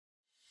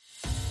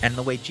And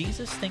the way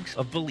Jesus thinks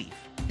of belief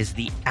is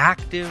the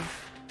active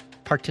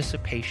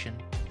participation,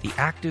 the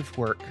active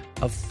work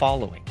of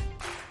following.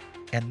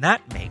 And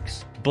that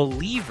makes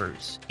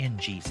believers in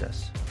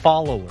Jesus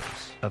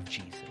followers of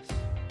Jesus.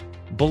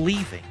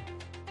 Believing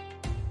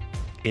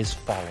is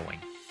following.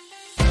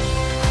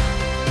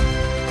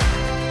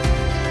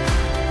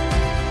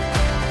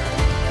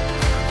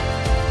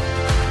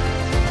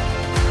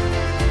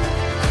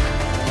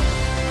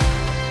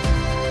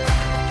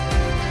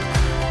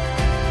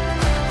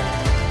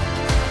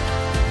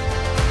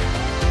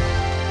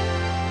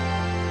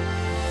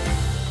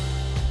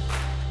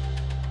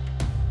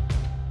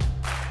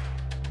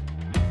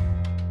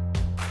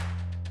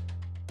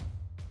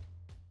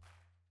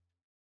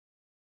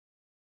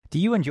 Do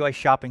you enjoy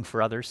shopping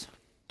for others?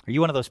 Are you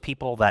one of those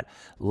people that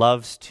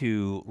loves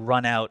to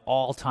run out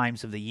all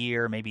times of the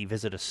year, maybe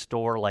visit a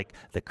store like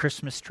the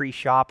Christmas tree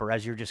shop, or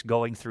as you're just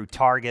going through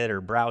Target or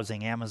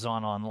browsing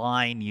Amazon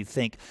online, you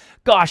think,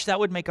 gosh, that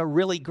would make a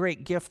really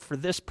great gift for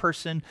this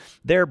person,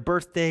 their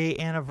birthday,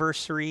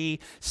 anniversary,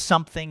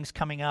 something's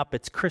coming up,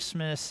 it's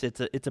Christmas,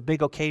 it's a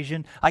big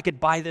occasion, I could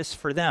buy this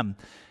for them.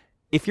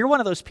 If you're one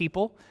of those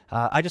people,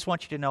 I just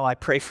want you to know I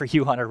pray for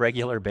you on a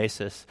regular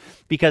basis,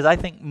 because I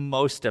think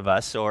most of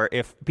us, or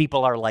if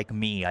people are like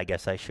me, I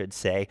guess I should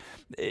say,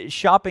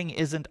 shopping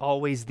isn't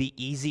always the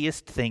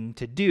easiest thing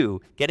to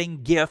do.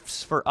 Getting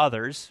gifts for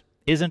others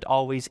isn't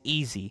always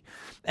easy.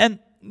 And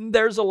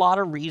there's a lot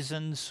of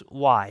reasons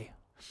why.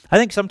 I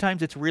think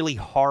sometimes it's really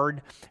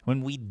hard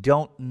when we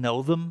don't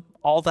know them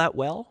all that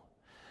well.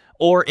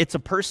 Or it's a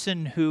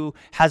person who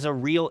has a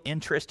real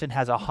interest and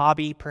has a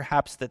hobby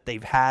perhaps that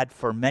they've had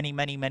for many,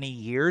 many, many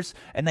years,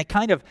 and they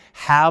kind of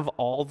have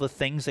all the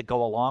things that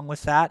go along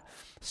with that.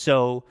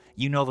 So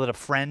you know that a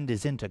friend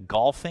is into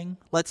golfing,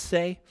 let's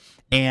say,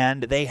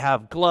 and they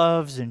have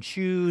gloves and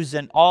shoes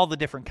and all the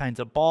different kinds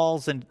of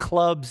balls and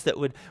clubs that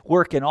would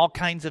work in all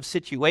kinds of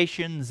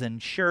situations,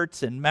 and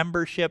shirts and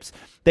memberships.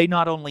 They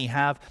not only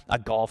have a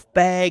golf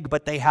bag,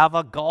 but they have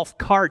a golf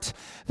cart.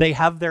 They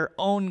have their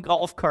own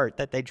golf cart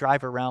that they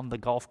drive around the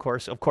golf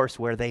course, of course,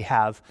 where they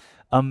have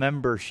a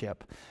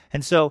membership.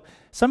 And so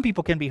some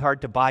people can be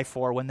hard to buy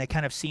for when they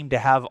kind of seem to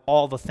have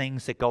all the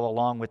things that go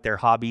along with their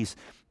hobbies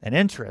and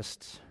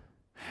interests.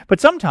 But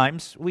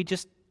sometimes we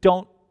just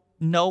don't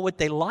know what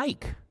they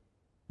like.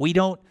 We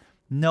don't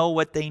know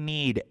what they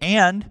need.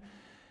 And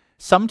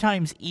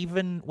sometimes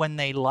even when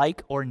they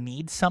like or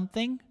need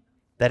something,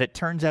 that it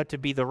turns out to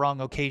be the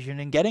wrong occasion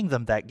in getting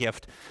them that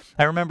gift.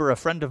 I remember a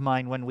friend of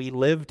mine, when we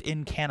lived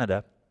in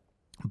Canada,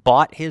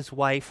 bought his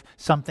wife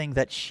something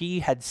that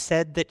she had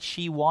said that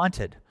she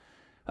wanted.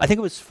 I think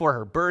it was for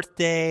her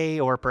birthday,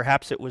 or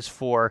perhaps it was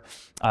for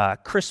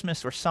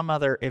Christmas or some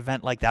other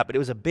event like that. But it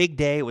was a big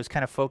day. It was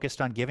kind of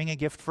focused on giving a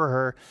gift for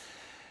her.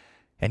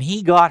 And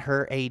he got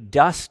her a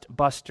Dust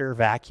Buster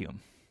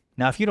vacuum.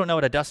 Now, if you don't know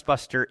what a Dust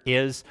Buster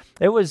is,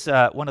 it was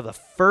one of the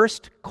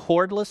first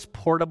cordless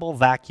portable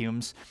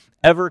vacuums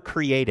ever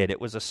created. It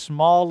was a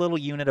small little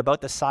unit about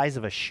the size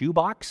of a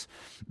shoebox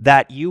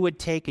that you would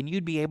take, and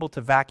you'd be able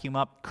to vacuum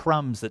up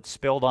crumbs that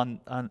spilled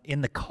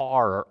in the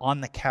car or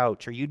on the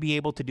couch, or you'd be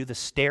able to do the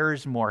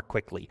stairs more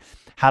quickly.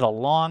 Had a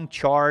long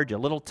charge, a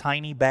little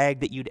tiny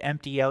bag that you'd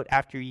empty out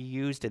after you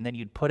used, and then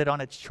you'd put it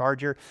on its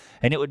charger,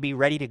 and it would be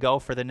ready to go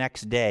for the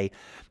next day.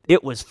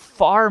 It was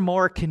far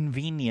more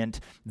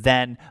convenient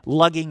than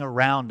lugging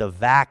around a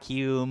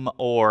vacuum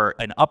or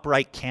an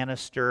upright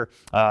canister,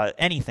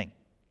 anything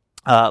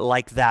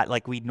like that,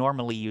 like we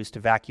normally use to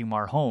vacuum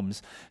our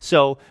homes.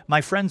 So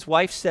my friend's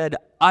wife said,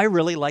 I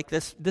really like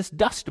this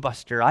Dust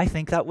Buster. I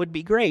think that would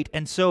be great.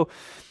 And so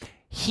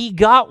he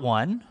got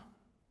one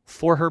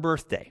for her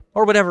birthday,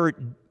 or whatever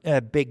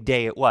big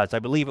day it was. I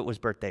believe it was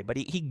birthday, but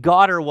he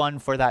got her one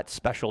for that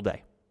special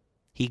day.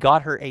 He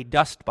got her a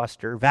Dust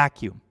Buster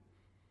vacuum.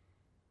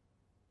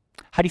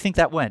 How do you think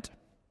that went?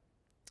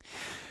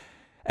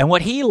 And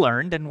what he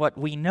learned, and what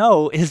we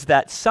know, is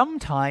that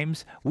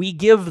sometimes we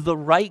give the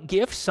right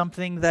gift,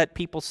 something that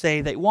people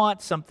say they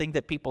want, something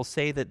that people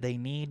say that they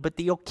need, but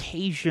the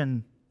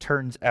occasion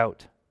turns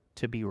out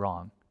to be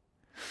wrong.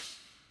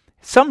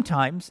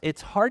 Sometimes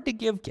it's hard to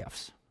give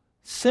gifts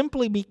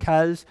simply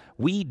because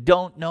we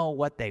don't know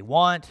what they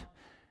want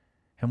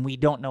and we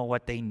don't know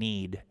what they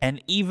need.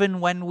 And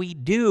even when we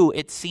do,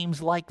 it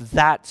seems like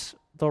that's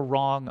the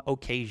wrong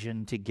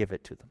occasion to give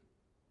it to them.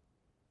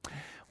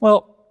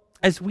 Well,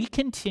 as we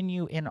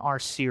continue in our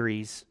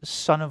series,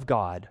 Son of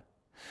God,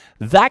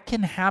 that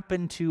can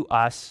happen to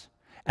us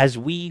as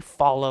we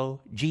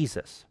follow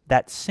Jesus.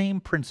 That same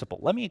principle.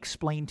 Let me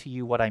explain to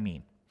you what I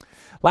mean.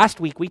 Last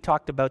week, we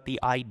talked about the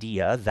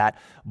idea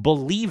that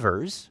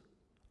believers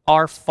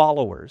are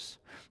followers,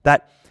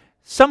 that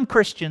some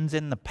Christians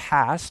in the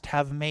past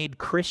have made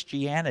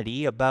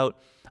Christianity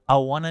about a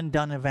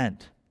one-and-done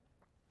event.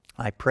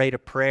 I prayed a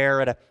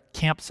prayer at a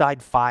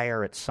campsite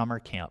fire at summer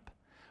camp.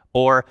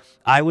 Or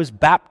I was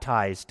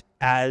baptized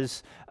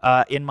as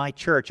in my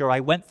church, or I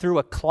went through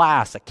a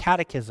class, a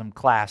catechism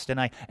class, and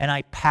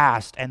I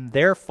passed, and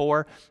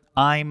therefore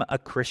I'm a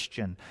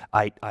Christian.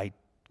 I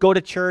go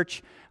to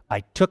church, I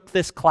took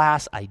this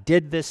class, I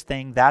did this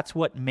thing. That's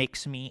what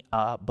makes me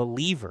a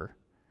believer.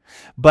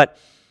 But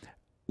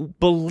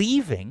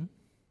believing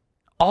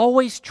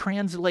always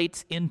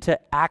translates into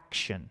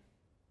action.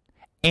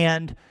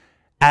 And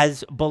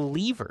as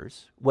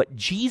believers, what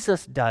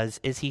Jesus does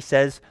is he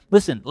says,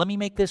 listen, let me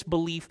make this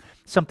belief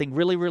something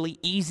really, really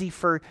easy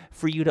for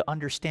you to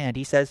understand.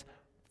 He says,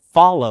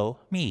 follow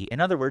me.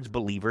 In other words,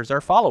 believers are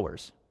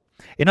followers.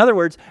 In other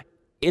words,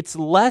 it's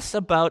less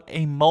about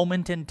a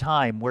moment in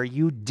time where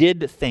you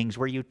did things,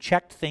 where you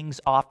checked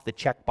things off the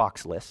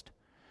checkbox list,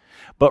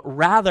 but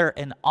rather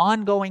an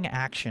ongoing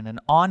action, an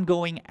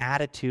ongoing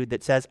attitude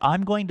that says,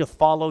 I'm going to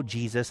follow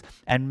Jesus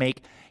and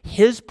make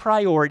his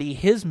priority,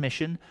 his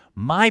mission,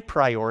 my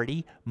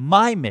priority,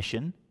 my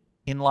mission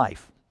in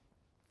life.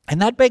 And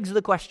that begs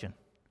the question,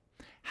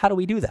 how do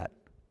we do that?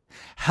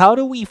 How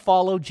do we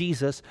follow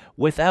Jesus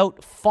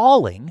without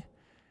falling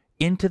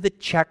into the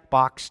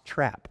checkbox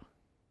trap?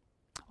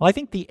 Well, I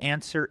think the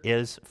answer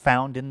is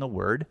found in the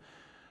word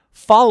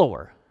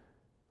follower.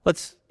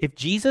 If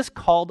Jesus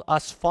called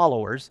us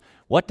followers,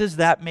 what does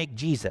that make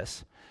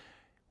Jesus?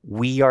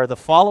 We are the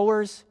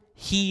followers.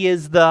 He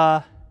is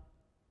the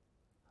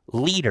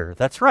leader.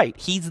 That's right.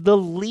 He's the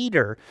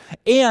leader.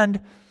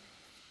 And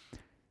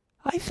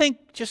I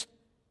think just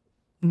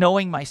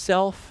knowing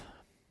myself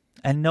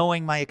and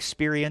knowing my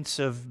experience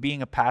of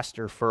being a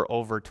pastor for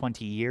over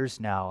 20 years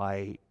now,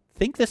 I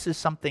think this is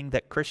something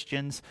that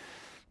Christians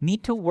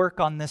need to work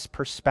on, this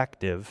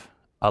perspective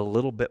a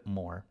little bit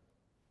more.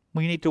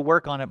 We need to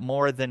work on it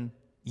more than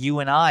you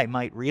and I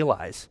might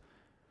realize.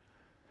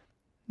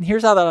 And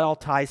here's how that all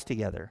ties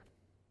together.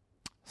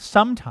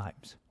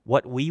 Sometimes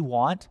what we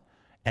want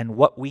and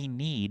what we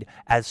need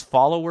as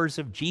followers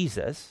of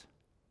Jesus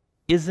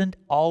isn't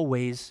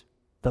always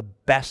the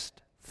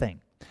best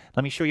thing.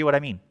 Let me show you what I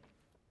mean.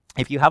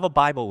 If you have a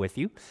Bible with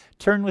you,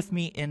 turn with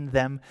me in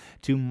them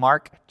to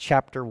Mark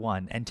chapter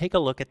 1 and take a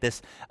look at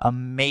this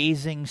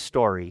amazing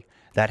story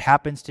that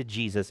happens to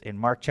Jesus in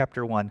Mark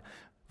chapter 1,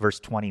 verse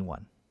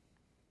 21.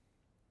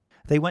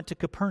 They went to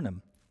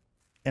Capernaum,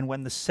 and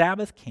when the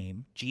Sabbath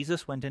came,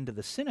 Jesus went into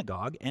the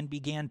synagogue and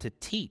began to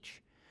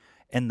teach.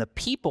 And the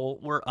people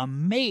were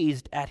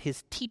amazed at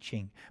his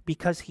teaching,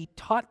 because he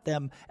taught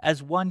them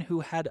as one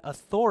who had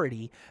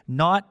authority,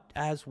 not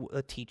as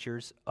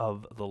teachers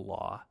of the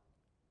law.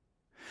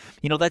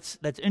 You know, that's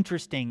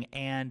interesting.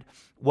 And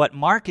what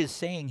Mark is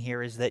saying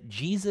here is that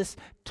Jesus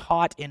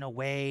taught in a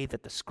way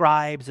that the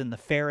scribes and the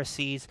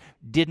Pharisees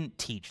didn't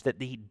teach,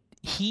 that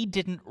he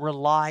didn't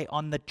rely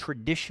on the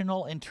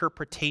traditional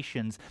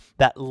interpretations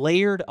that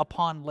layered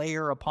upon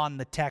layer upon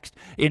the text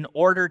in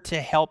order to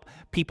help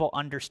people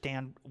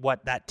understand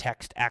what that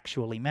text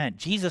actually meant.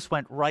 Jesus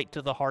went right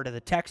to the heart of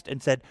the text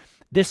and said,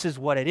 this is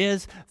what it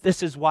is,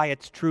 this is why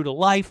it's true to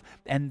life,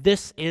 and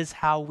this is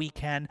how we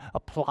can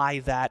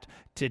apply that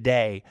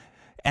today.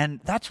 And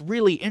that's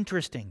really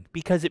interesting,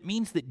 because it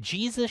means that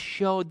Jesus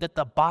showed that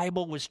the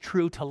Bible was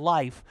true to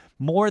life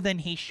more than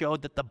he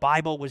showed that the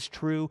Bible was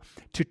true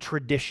to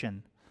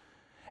tradition.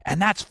 And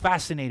that's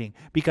fascinating,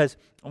 because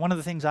one of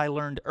the things I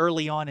learned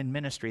early on in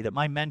ministry that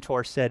my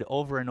mentor said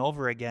over and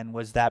over again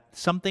was that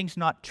something's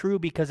not true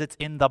because it's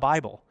in the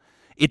Bible.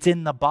 It's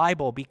in the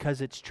Bible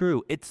because it's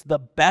true. It's the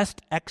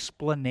best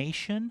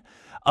explanation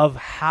of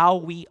how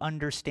we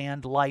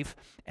understand life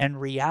and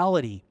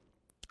reality.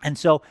 And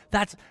so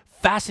that's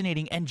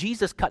fascinating. And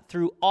Jesus cut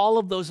through all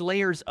of those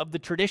layers of the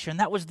tradition.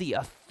 That was the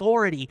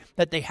authority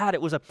that they had.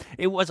 It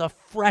was a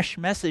fresh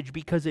message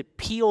because it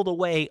peeled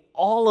away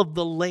all of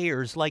the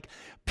layers, like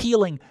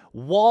peeling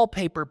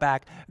wallpaper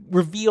back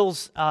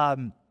reveals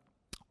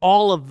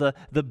all of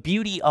the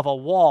beauty of a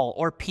wall,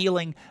 or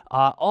peeling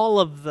all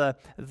of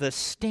the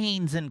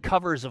stains and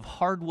covers of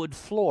hardwood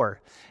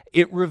floor.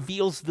 It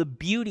reveals the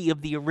beauty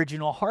of the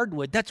original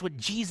hardwood. That's what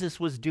Jesus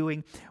was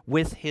doing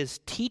with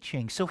his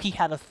teaching. So he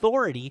had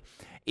authority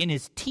in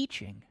his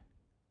teaching.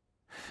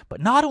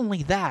 But not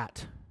only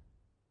that,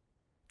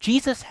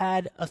 Jesus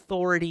had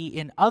authority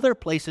in other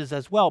places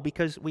as well,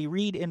 because we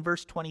read in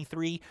verse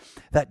 23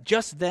 that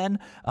just then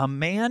a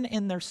man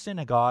in their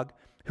synagogue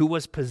who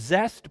was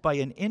possessed by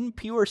an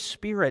impure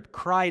spirit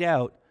cried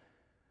out,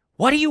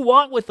 "What do you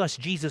want with us,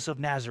 Jesus of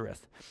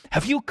Nazareth?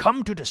 Have you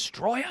come to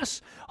destroy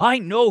us? I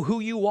know who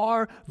you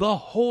are, the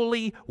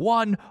Holy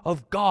One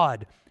of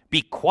God."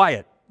 "Be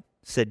quiet,"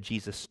 said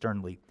Jesus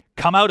sternly.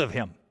 "Come out of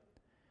him."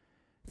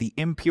 The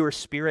impure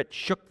spirit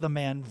shook the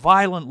man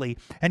violently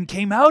and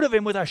came out of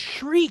him with a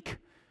shriek.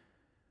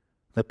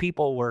 The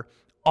people were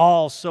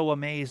all so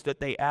amazed that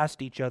they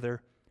asked each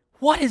other,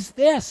 "What is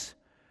this?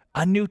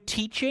 A new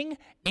teaching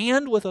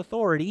and with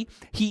authority.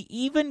 He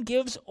even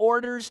gives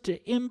orders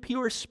to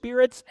impure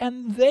spirits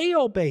and they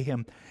obey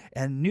him."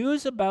 And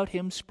news about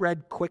him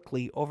spread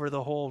quickly over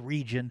the whole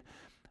region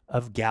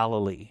of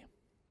Galilee.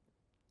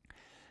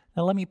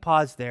 Now let me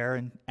pause there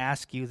and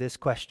ask you this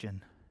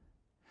question.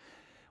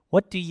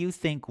 What do you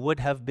think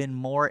would have been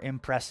more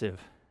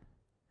impressive?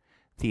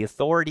 The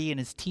authority in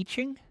his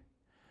teaching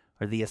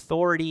or the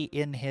authority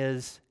in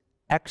his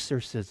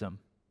exorcism?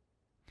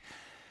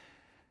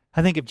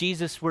 I think if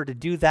Jesus were to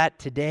do that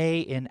today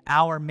in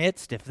our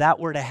midst, if that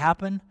were to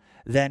happen,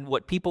 then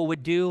what people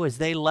would do as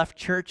they left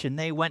church and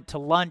they went to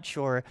lunch,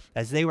 or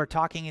as they were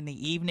talking in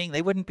the evening,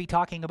 they wouldn't be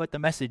talking about the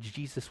message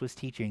Jesus was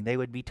teaching. They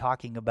would be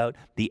talking about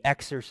the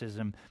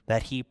exorcism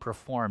that he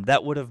performed.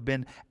 That would have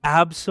been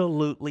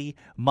absolutely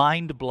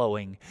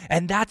mind-blowing.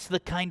 And that's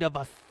the kind of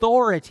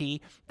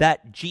authority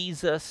that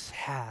Jesus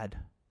had.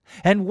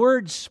 And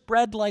word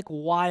spread like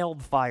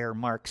wildfire,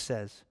 Mark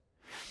says.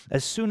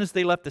 As soon as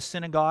they left the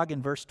synagogue,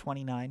 in verse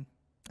 29,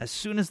 as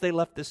soon as they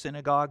left the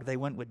synagogue, they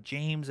went with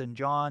James and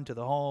John to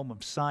the home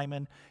of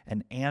Simon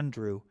and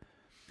Andrew.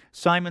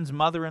 Simon's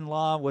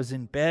mother-in-law was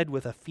in bed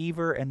with a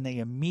fever, and they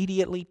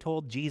immediately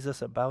told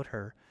Jesus about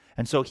her.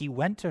 And so he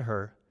went to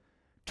her,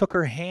 took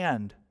her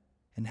hand,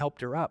 and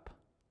helped her up.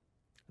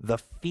 The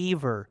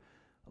fever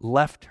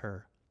left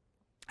her,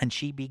 and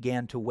she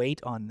began to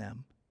wait on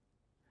them.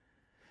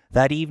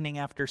 That evening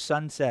after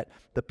sunset,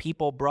 the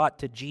people brought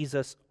to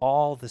Jesus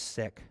all the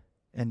sick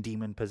and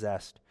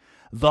demon-possessed.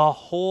 The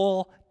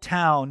whole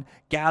town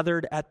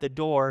gathered at the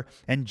door,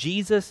 and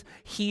Jesus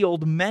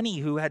healed many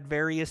who had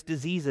various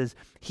diseases.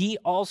 He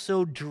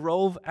also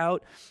drove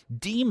out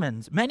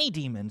demons, many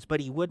demons, but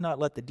he would not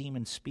let the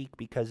demons speak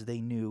because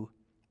they knew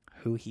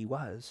who he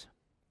was.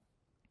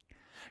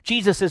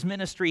 Jesus'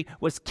 ministry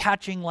was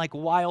catching like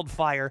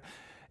wildfire,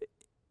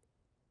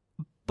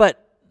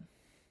 but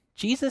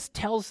Jesus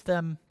tells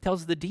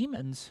the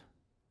demons,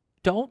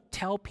 don't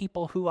tell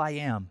people who I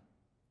am.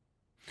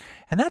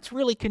 And that's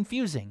really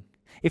confusing.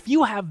 If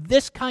you have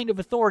this kind of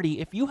authority,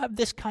 if you have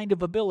this kind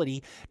of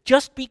ability,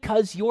 just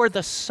because you're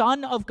the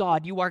Son of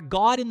God, you are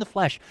God in the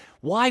flesh,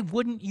 why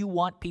wouldn't you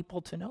want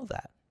people to know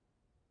that?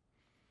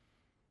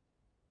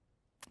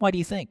 Why do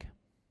you think?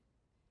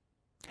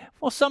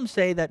 Well, some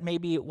say that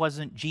maybe it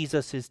wasn't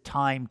Jesus'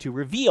 time to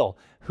reveal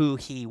who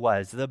he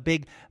was, the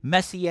big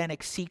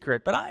messianic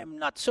secret, but I'm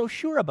not so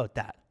sure about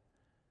that.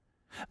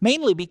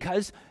 Mainly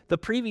because the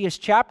previous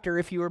chapter,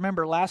 if you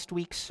remember last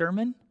week's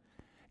sermon,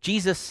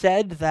 Jesus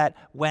said that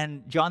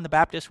when John the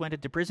Baptist went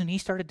into prison, he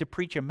started to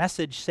preach a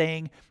message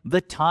saying,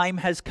 the time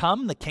has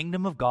come, the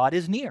kingdom of God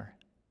is near.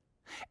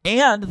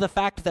 And the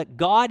fact that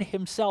God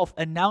himself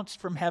announced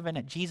from heaven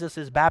at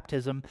Jesus'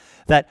 baptism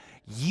that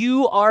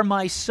you are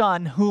my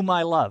son whom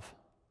I love.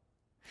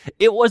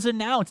 It was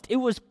announced. It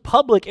was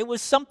public. It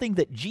was something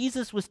that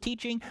Jesus was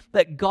teaching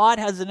that God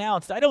has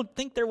announced. I don't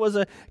think there was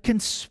a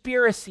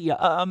conspiracy,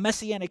 a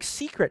messianic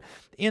secret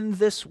in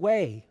this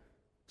way.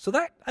 So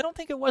that I don't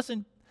think it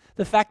wasn't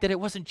the fact that it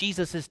wasn't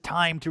Jesus'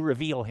 time to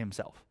reveal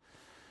himself.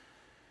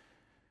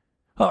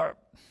 Or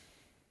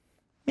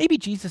maybe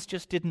Jesus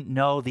just didn't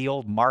know the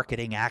old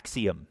marketing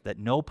axiom that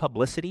no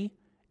publicity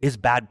is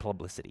bad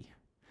publicity.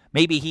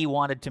 Maybe he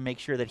wanted to make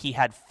sure that he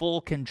had full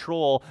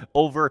control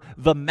over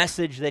the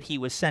message that he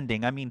was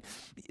sending. I mean,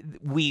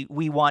 we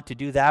want to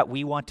do that.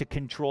 We want to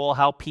control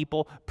how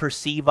people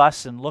perceive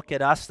us and look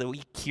at us, that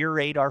we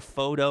curate our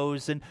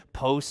photos and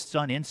posts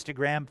on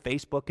Instagram,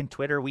 Facebook, and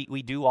Twitter.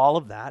 We do all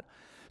of that.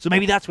 So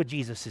maybe that's what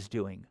Jesus is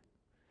doing.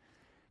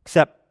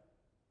 Except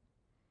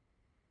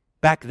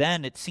back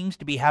then, it seems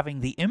to be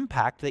having the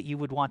impact that you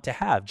would want to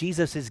have.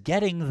 Jesus is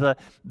getting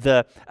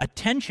the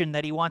attention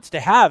that he wants to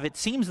have. It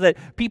seems that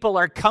people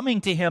are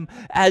coming to him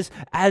as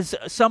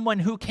someone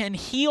who can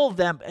heal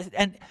them.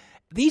 And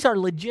these are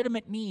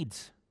legitimate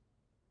needs.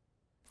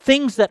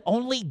 Things that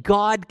only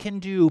God can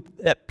do,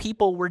 that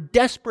people were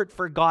desperate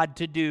for God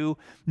to do,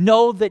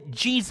 know that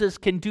Jesus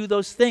can do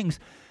those things.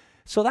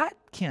 So that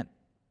can't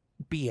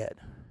be it.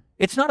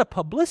 It's not a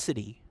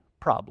publicity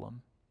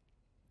problem.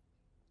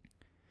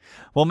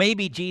 Well,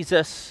 maybe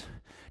Jesus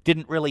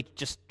didn't really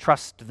just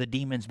trust the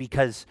demons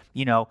because,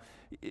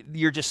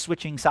 you're just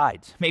switching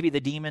sides. Maybe the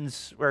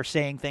demons were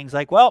saying things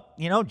like, well,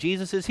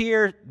 Jesus is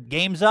here,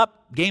 game's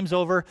up, game's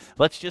over,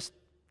 let's just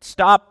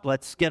stop,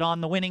 let's get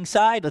on the winning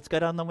side, let's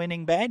get on the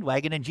winning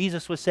bandwagon. And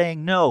Jesus was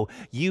saying, no,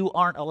 you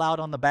aren't allowed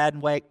on the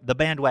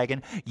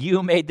bandwagon,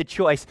 you made the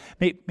choice.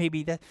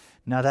 Maybe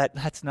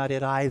that's not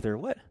it either.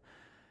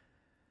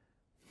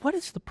 What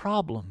is the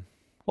problem?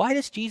 Why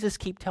does Jesus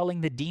keep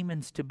telling the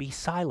demons to be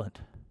silent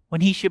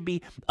when he should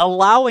be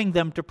allowing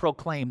them to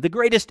proclaim the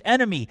greatest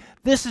enemy?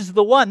 This is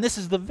the one, this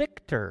is the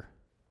victor.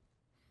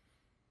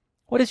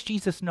 What does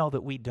Jesus know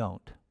that we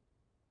don't?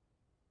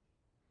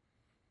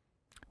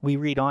 We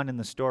read on in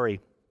the story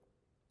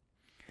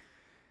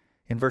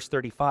in verse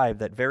 35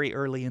 that very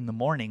early in the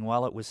morning,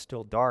 while it was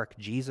still dark,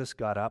 Jesus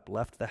got up,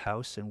 left the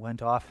house, and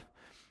went off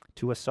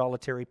to a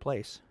solitary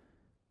place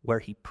where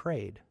he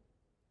prayed.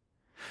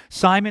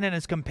 Simon and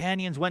his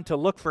companions went to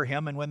look for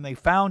him, and when they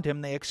found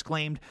him, they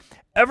exclaimed,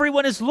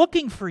 "Everyone is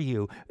looking for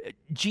you."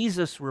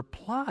 Jesus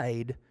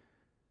replied,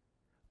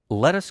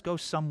 "Let us go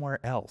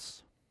somewhere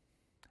else,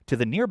 to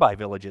the nearby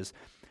villages,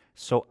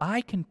 so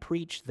I can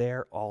preach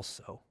there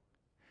also.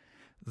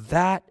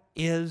 That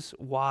is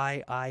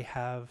why I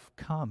have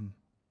come."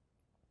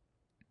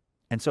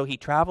 And so he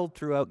traveled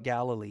throughout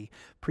Galilee,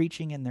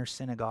 preaching in their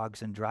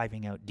synagogues and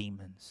driving out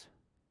demons.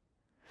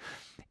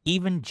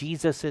 Even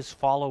Jesus'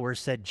 followers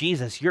said,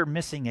 Jesus, you're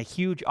missing a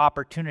huge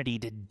opportunity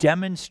to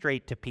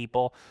demonstrate to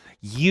people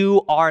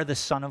you are the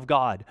Son of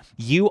God.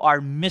 You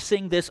are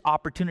missing this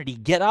opportunity.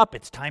 Get up.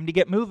 It's time to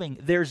get moving.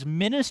 There's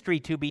ministry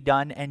to be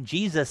done. And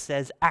Jesus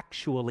says,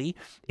 actually,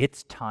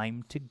 it's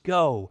time to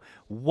go.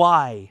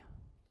 Why?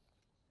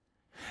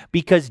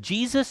 Because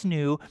Jesus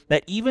knew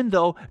that even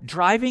though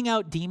driving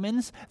out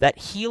demons, that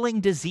healing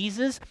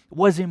diseases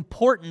was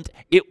important,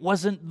 it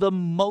wasn't the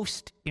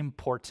most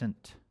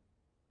important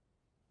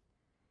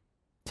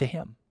to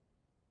him.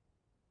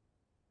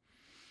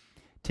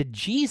 To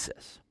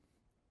Jesus,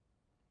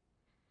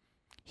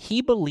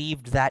 he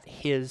believed that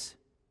his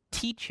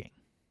teaching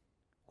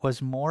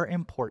was more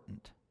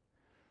important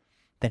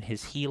than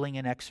his healing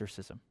and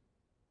exorcism.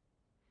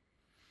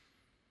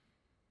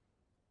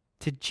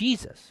 To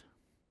Jesus,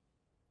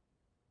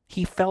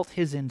 he felt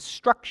his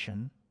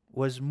instruction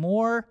was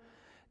more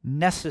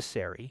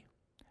necessary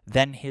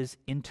than his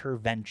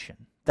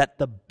intervention. That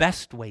the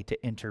best way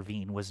to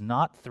intervene was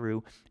not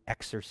through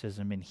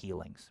exorcism and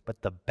healings,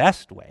 but the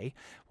best way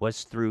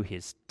was through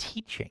his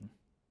teaching.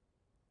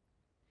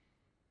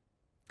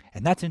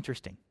 And that's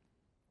interesting.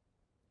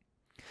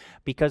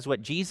 Because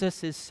what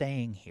Jesus is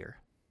saying here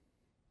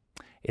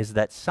is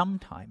that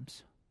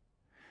sometimes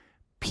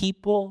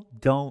people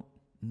don't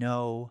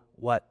know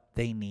what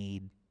they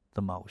need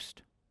the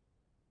most.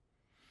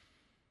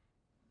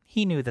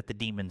 He knew that the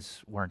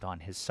demons weren't on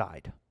his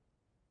side.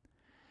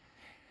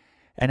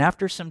 And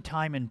after some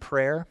time in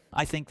prayer,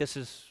 I think this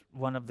is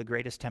one of the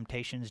greatest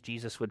temptations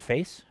Jesus would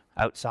face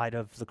outside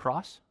of the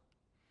cross.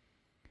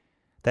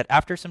 That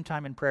after some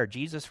time in prayer,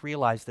 Jesus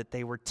realized that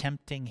they were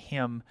tempting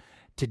him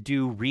to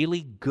do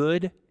really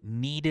good,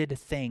 needed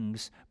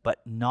things, but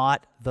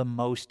not the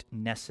most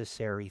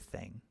necessary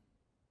thing.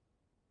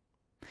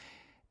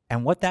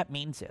 And what that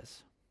means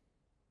is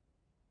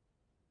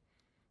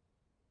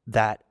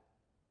that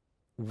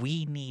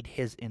we need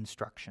his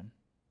instruction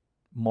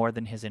more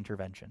than his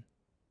intervention.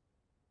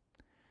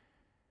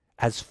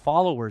 As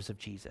followers of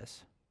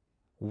Jesus,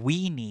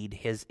 we need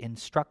his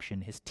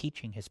instruction, his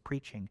teaching, his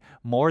preaching,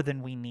 more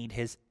than we need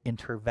his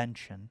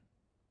intervention.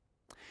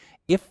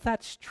 If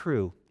that's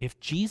true, if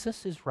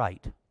Jesus is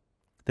right,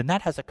 then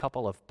that has a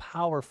couple of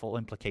powerful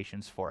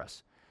implications for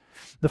us.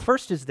 The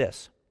first is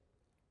this.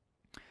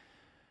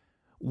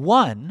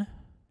 One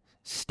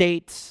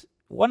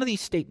of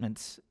these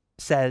statements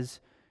says,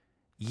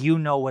 you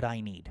know what I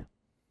need,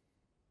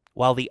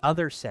 while the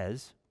other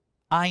says,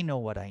 I know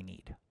what I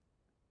need.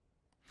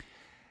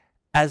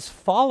 As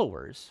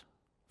followers,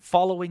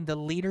 following the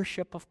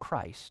leadership of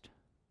Christ,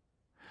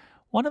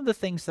 one of the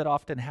things that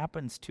often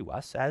happens to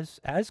us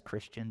as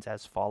Christians,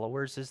 as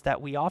followers, is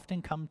that we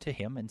often come to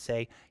him and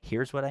say,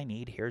 here's what I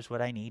need, here's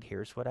what I need,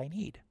 here's what I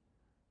need.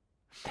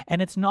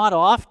 And it's not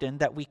often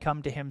that we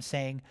come to him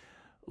saying,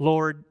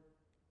 Lord,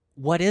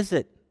 what is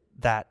it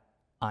that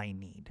I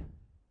need?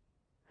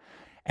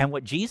 And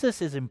what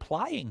Jesus is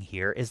implying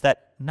here is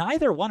that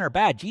neither one are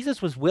bad.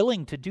 Jesus was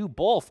willing to do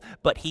both,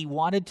 but he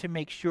wanted to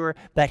make sure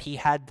that he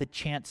had the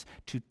chance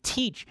to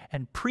teach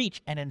and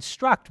preach and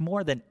instruct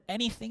more than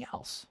anything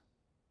else.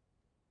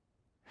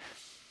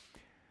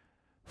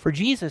 For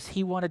Jesus,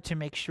 he wanted to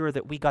make sure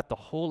that we got the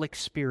whole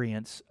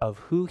experience of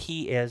who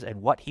he is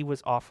and what he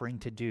was offering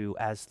to do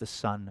as the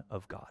Son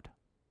of God.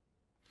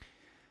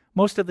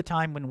 Most of the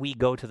time when we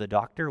go to the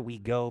doctor, we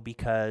go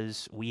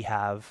because we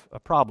have a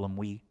problem.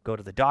 We go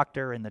to the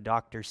doctor and the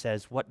doctor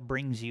says, what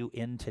brings you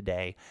in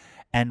today?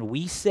 And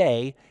we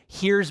say,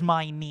 here's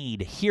my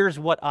need. Here's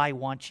what I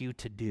want you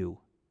to do.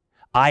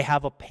 I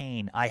have a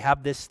pain. I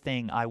have this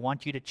thing. I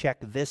want you to check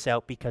this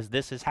out because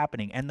this is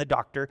happening. And the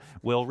doctor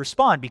will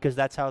respond because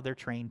that's how they're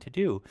trained to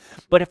do.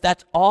 But if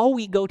that's all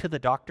we go to the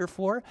doctor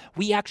for,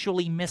 we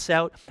actually miss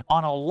out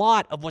on a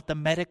lot of what the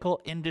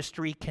medical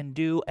industry can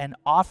do and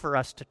offer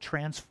us to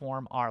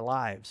transform our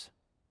lives.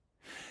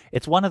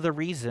 It's one of the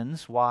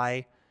reasons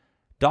why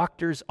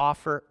doctors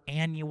offer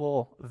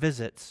annual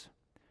visits.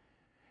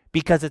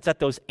 Because it's at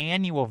those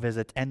annual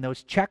visits and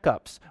those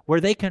checkups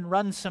where they can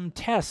run some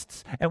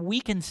tests and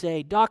we can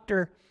say,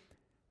 Doctor,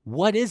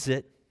 what is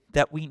it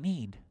that we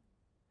need?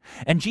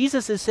 And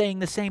Jesus is saying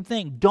the same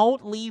thing.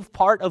 Don't leave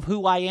part of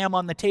who I am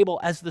on the table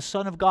as the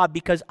Son of God,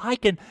 because I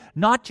can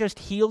not just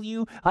heal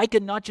you, I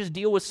can not just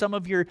deal with some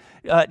of your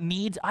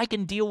needs, I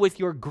can deal with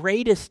your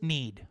greatest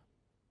need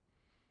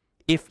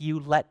if you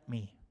let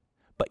me.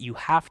 But you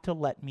have to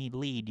let me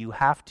lead. You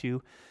have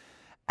to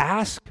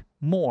ask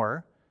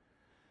more.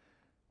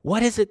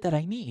 What is it that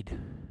I need?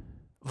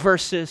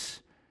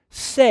 Versus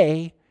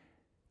say,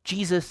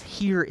 Jesus,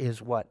 here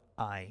is what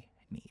I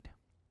need.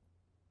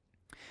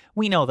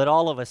 We know that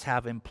all of us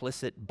have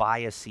implicit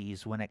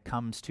biases when it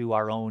comes to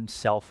our own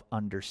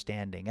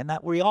self-understanding, and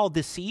that we all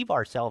deceive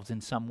ourselves in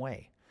some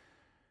way.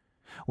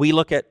 We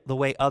look at the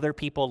way other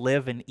people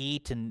live and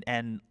eat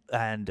and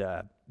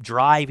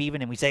drive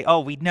even, and we say,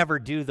 oh, we'd never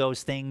do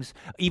those things,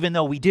 even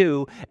though we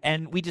do,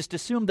 and we just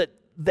assume that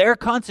their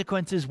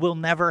consequences will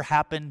never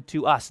happen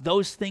to us.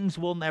 Those things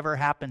will never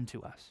happen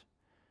to us.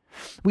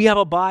 We have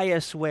a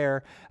bias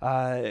where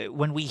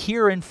when we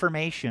hear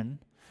information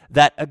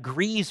that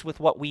agrees with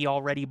what we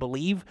already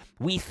believe,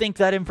 we think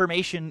that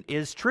information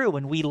is true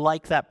and we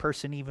like that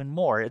person even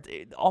more.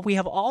 We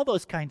have all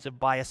those kinds of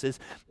biases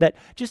that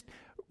just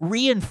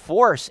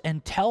reinforce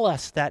and tell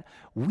us that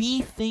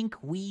we think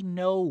we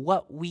know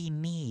what we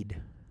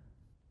need.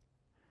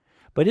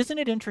 But isn't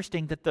it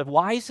interesting that the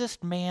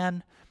wisest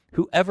man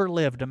who ever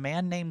lived, a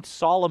man named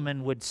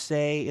Solomon, would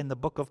say in the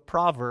book of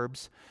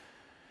Proverbs,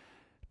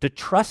 to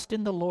trust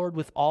in the Lord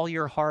with all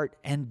your heart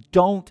and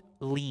don't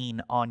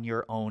lean on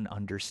your own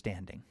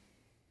understanding.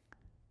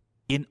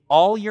 In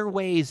all your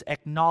ways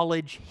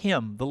acknowledge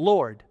Him, the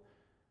Lord.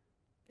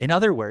 In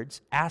other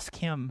words, ask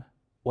Him,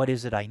 what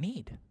is it I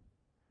need?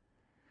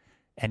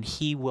 And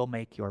He will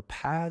make your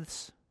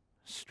paths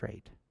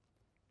straight.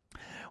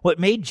 What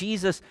made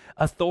Jesus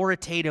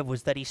authoritative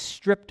was that He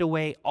stripped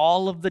away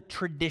all of the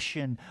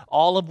tradition,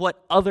 all of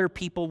what other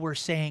people were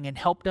saying, and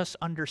helped us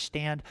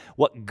understand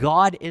what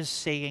God is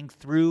saying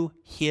through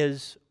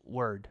His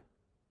Word.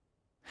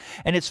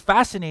 And it's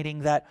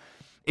fascinating that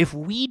if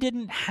we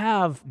didn't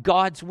have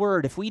God's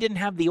Word, if we didn't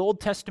have the Old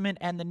Testament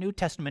and the New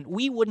Testament,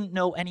 we wouldn't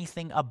know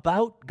anything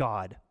about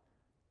God.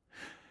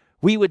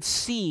 We would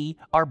see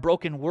our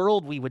broken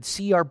world, we would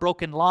see our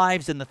broken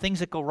lives and the things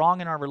that go wrong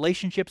in our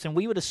relationships, and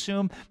we would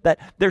assume that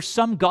there's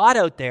some God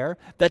out there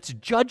that's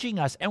judging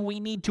us, and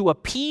we need to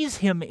appease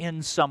Him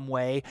in some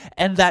way,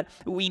 and that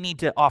we need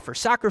to offer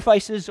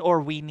sacrifices, or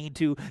we need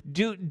to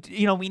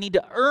we need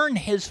to earn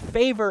His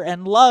favor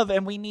and love,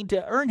 and we need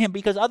to earn Him,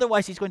 because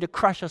otherwise He's going to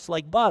crush us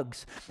like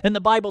bugs. And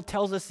the Bible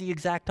tells us the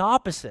exact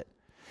opposite.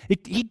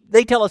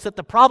 They tell us that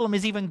the problem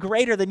is even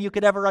greater than you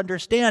could ever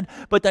understand,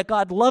 but that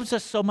God loves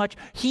us so much,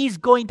 He's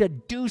going to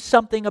do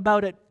something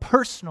about it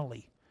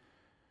personally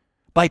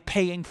by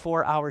paying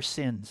for our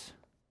sins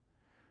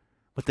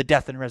with the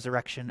death and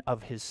resurrection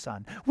of His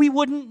Son. We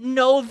wouldn't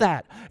know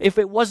that if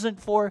it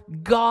wasn't for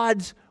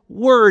God's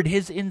Word,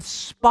 His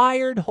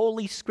inspired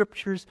Holy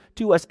Scriptures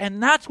to us.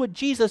 And that's what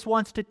Jesus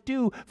wants to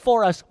do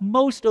for us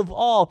most of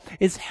all,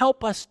 is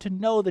help us to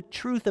know the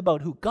truth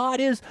about who God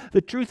is, the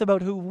truth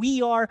about who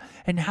we are,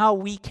 and how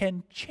we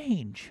can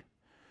change.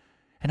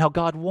 And how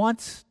God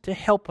wants to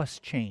help us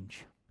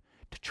change,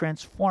 to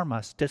transform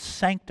us, to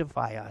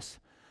sanctify us,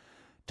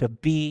 to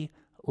be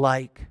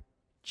like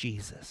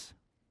Jesus.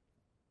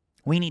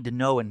 We need to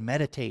know and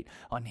meditate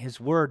on His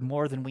Word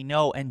more than we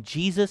know. And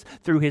Jesus,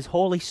 through His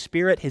Holy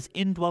Spirit, His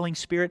indwelling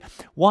Spirit,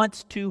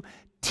 wants to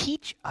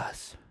teach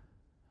us.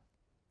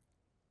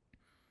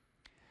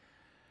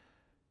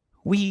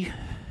 We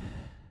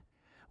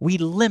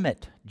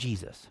limit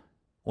Jesus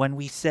when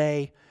we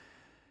say,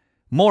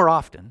 more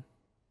often,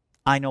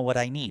 I know what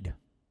I need.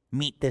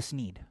 Meet this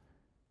need.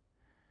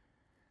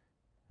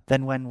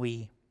 Than when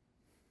we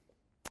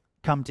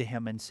come to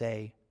Him and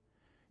say,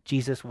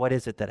 Jesus, what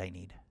is it that I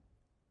need?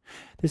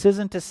 This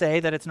isn't to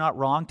say that it's not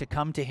wrong to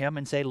come to Him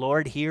and say,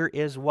 Lord, here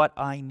is what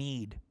I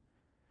need.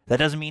 That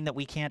doesn't mean that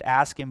we can't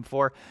ask Him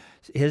for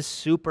His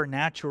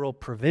supernatural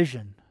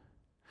provision.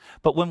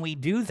 But when we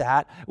do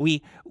that,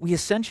 we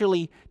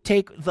essentially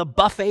take the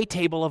buffet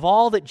table of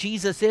all that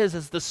Jesus is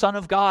as the Son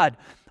of God,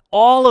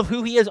 all of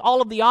who He is, all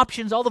of the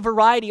options, all the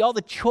variety, all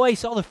the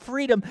choice, all the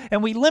freedom,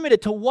 and we limit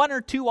it to one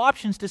or two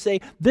options to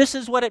say, this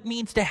is what it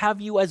means to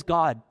have you as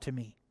God to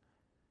me.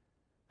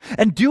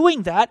 And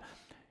doing that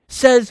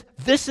says,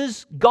 this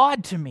is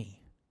God to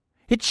me.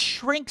 It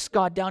shrinks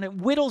God down. It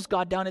whittles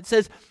God down. It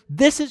says,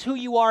 this is who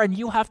you are and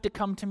you have to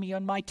come to me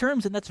on my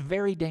terms. And that's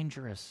very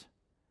dangerous.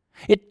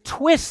 It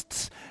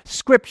twists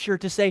Scripture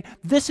to say,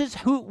 this is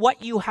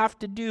what you have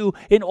to do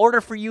in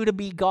order for you to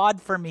be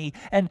God for me.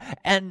 And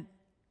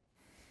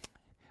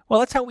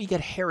that's how we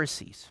get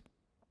heresies.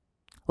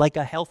 Like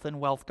a health and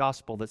wealth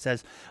gospel that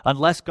says,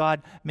 unless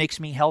God makes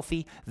me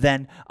healthy,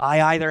 then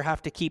I either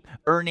have to keep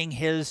earning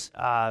His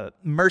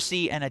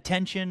mercy and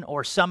attention,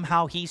 or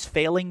somehow He's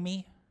failing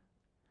me.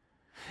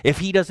 If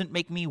He doesn't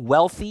make me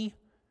wealthy,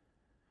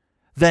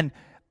 then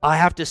I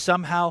have to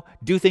somehow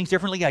do things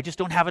differently. I just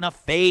don't have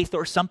enough faith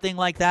or something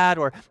like that,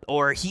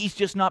 or He's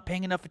just not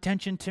paying enough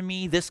attention to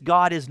me. This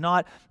God is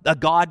not a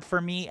God for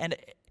me. And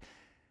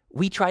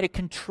we try to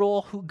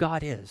control who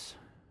God is.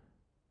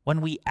 When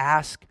we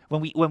ask,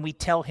 when we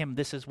tell Him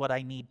this is what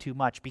I need too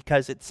much,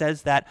 because it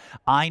says that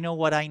I know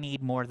what I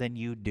need more than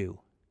you do.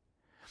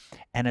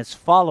 And as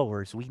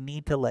followers, we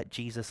need to let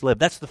Jesus live.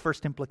 That's the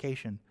first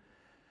implication.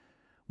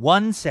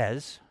 One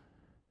says,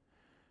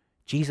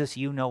 Jesus,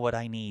 you know what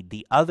I need.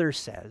 The other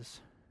says,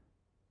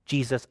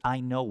 Jesus,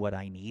 I know what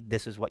I need.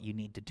 This is what you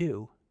need to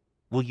do.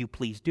 Will you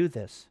please do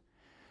this?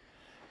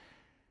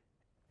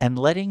 And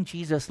letting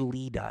Jesus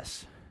lead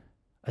us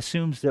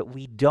assumes that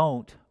we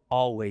don't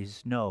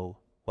always know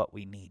what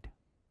we need.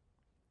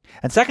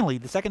 And secondly,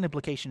 the second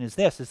implication is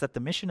this, is that the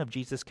mission of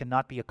Jesus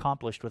cannot be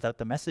accomplished without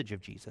the message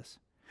of Jesus.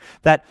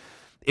 That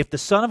if the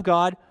Son of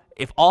God,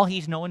 if all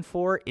He's known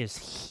for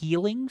is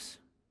healings,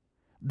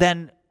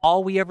 then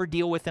all we ever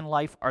deal with in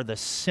life are the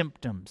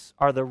symptoms,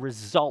 are the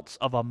results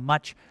of a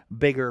much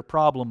bigger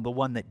problem, the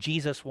one that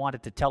Jesus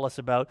wanted to tell us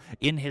about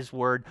in his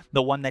word,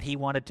 the one that he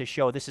wanted to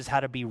show. This is how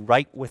to be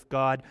right with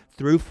God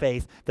through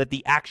faith, that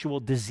the actual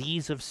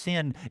disease of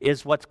sin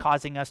is what's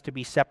causing us to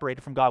be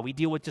separated from God. We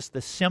deal with just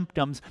the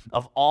symptoms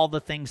of all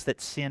the things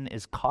that sin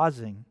is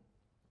causing,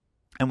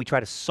 and we try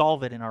to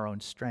solve it in our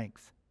own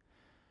strength.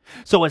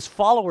 So as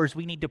followers,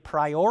 we need to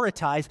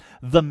prioritize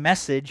the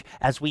message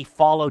as we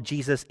follow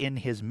Jesus in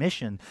his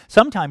mission.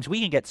 Sometimes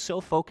we can get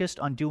so focused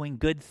on doing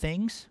good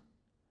things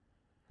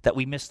that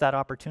we miss that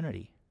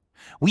opportunity.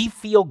 We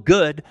feel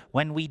good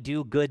when we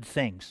do good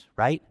things,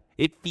 right?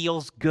 It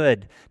feels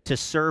good to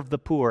serve the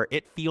poor.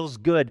 It feels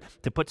good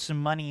to put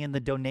some money in the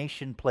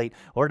donation plate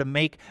or to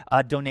make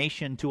a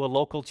donation to a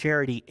local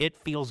charity. It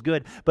feels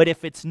good. But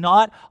if it's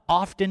not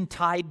often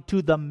tied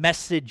to the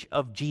message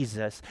of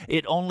Jesus,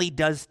 it only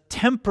does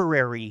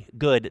temporary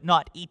good,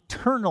 not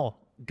eternal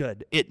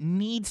good. It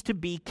needs to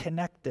be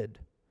connected.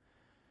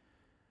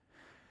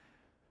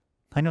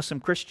 I know some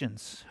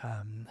Christians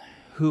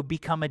who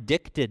become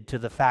addicted to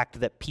the fact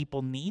that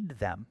people need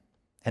them,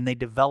 and they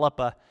develop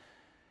a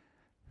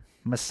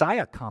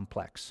Messiah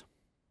complex.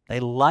 They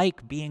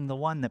like being the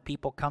one that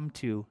people come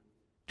to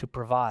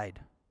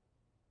provide.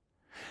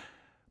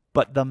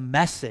 But the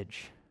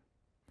message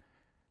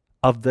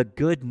of the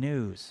good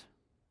news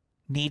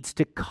needs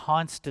to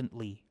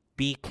constantly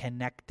be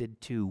connected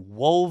to,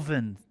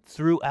 woven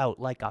throughout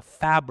like a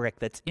fabric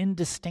that's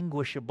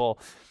indistinguishable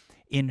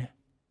in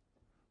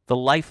the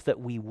life that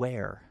we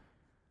wear,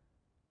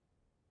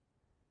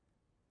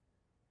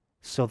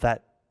 so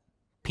that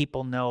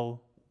people know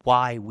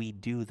why we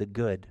do the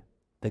good.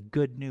 The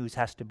good news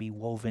has to be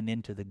woven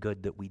into the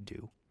good that we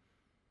do.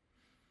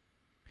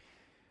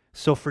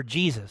 So for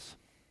Jesus,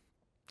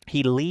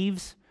 he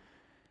leaves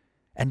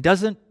and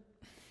doesn't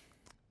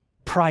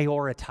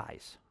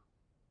prioritize.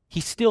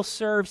 He still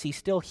serves, he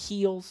still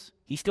heals,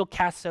 he still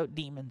casts out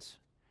demons,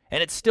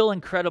 and it's still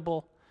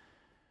incredible.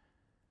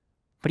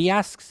 But he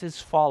asks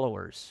his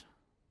followers,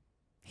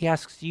 he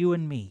asks you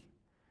and me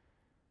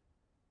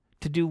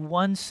to do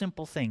one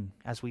simple thing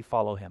as we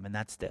follow him, and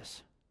that's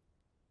this.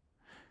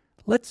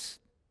 Let's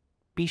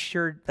be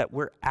sure that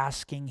we're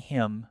asking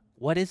him,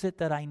 what is it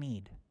that I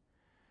need?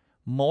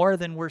 More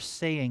than we're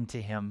saying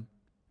to him,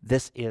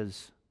 this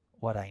is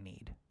what I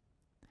need.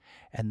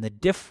 And the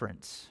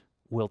difference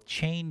will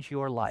change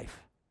your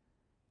life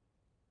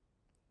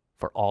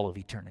for all of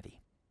eternity.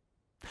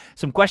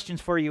 Some questions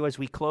for you as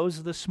we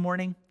close this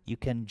morning. You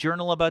can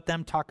journal about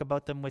them, talk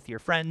about them with your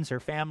friends or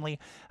family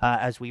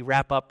as we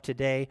wrap up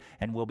today,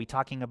 and we'll be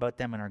talking about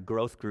them in our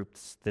growth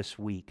groups this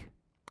week.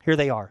 Here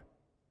they are.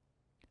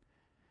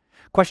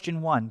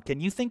 Question 1, can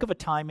you think of a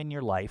time in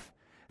your life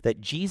that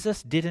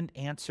Jesus didn't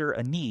answer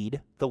a need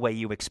the way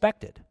you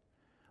expected,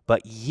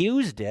 but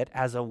used it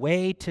as a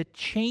way to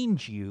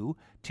change you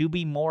to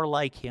be more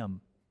like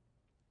him?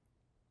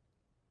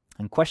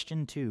 And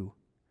question 2,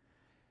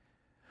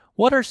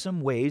 what are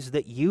some ways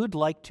that you'd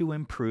like to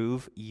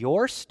improve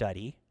your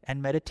study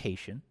and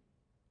meditation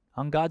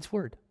on God's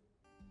Word?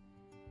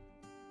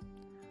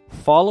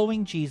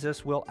 Following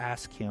Jesus will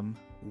ask him,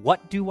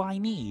 what do I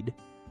need?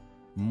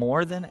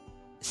 More than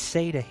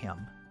say to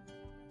him,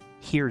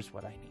 here's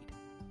what I need.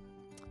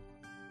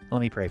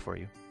 Let me pray for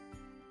you.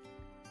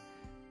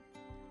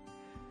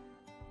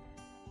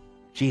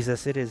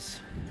 Jesus, it is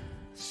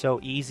so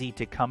easy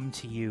to come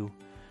to you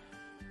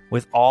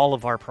with all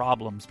of our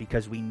problems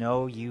because we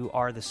know you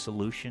are the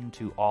solution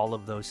to all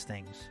of those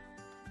things.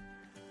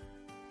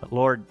 But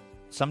Lord,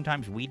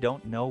 sometimes we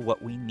don't know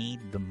what we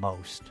need the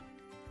most.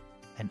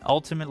 And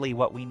ultimately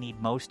what we need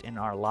most in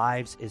our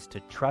lives is to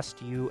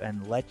trust you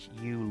and let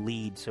you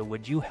lead. So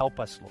would you help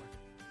us, Lord,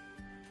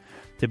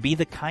 to be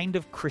the kind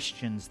of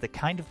Christians, the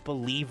kind of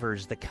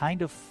believers, the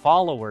kind of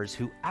followers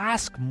who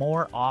ask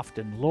more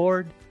often,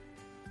 Lord,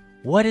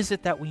 what is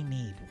it that we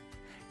need?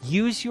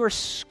 Use your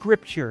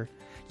scripture.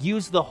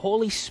 Use the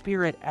Holy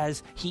Spirit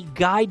as he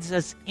guides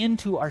us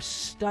into our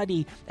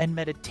study and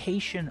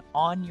meditation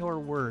on your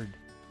word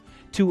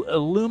to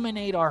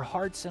illuminate our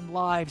hearts and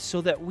lives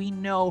so that we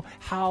know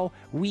how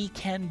we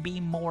can be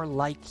more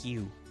like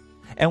you.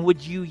 And would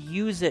you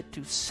use it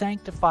to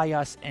sanctify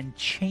us and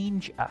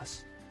change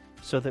us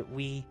so that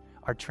we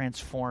are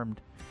transformed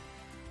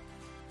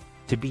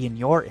to be in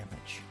your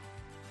image?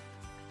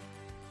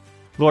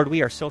 Lord,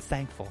 we are so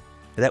thankful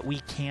that we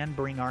can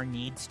bring our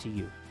needs to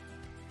you.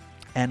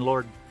 And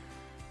Lord,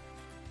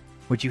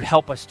 would you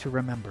help us to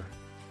remember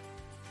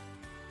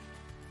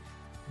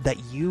that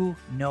you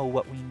know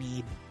what we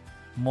need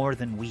more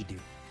than we do.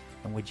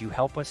 And would you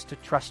help us to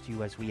trust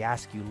you as we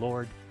ask you,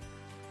 Lord,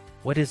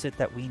 what is it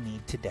that we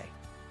need today?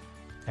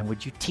 And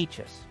would you teach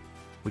us?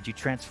 Would you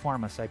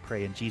transform us, I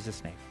pray, in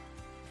Jesus' name.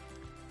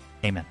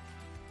 Amen.